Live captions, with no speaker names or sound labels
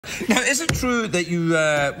Now, is it true that you,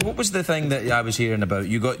 what was the thing that I was hearing about?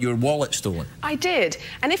 You got your wallet stolen? I did.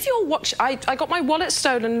 And if you're watching, I got my wallet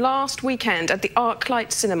stolen last weekend at the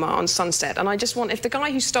ArcLight Cinema on Sunset, and I just want, if the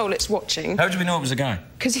guy who stole it's watching... How did we know it was a guy?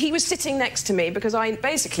 Because he was sitting next to me, because I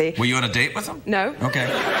basically... Were you on a date with him? No. OK.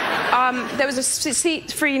 There was a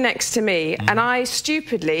seat free next to me, and I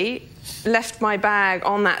stupidly left my bag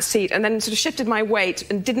on that seat and then sort of shifted my weight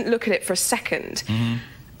and didn't look at it for a second.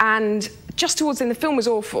 And just towards the end, the film was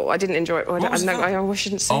awful. I didn't enjoy it. I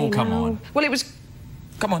shouldn't say. Oh, come on. Well, it was...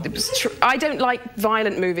 Come on. It was I don't like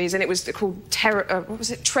violent movies, and it was called what was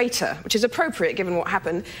it? Traitor, which is appropriate given what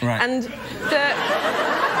happened. Right. And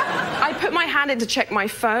I put my hand in to check my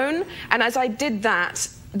phone, and as I did that,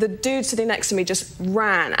 the dude sitting next to me just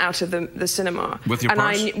ran out of the cinema. With your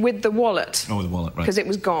purse? With the wallet. Oh, with the wallet, right. Because it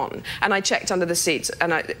was gone. And I checked under the seats.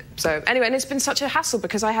 So, anyway, and it's been such a hassle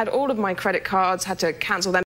because I had all of my credit cards, had to cancel them.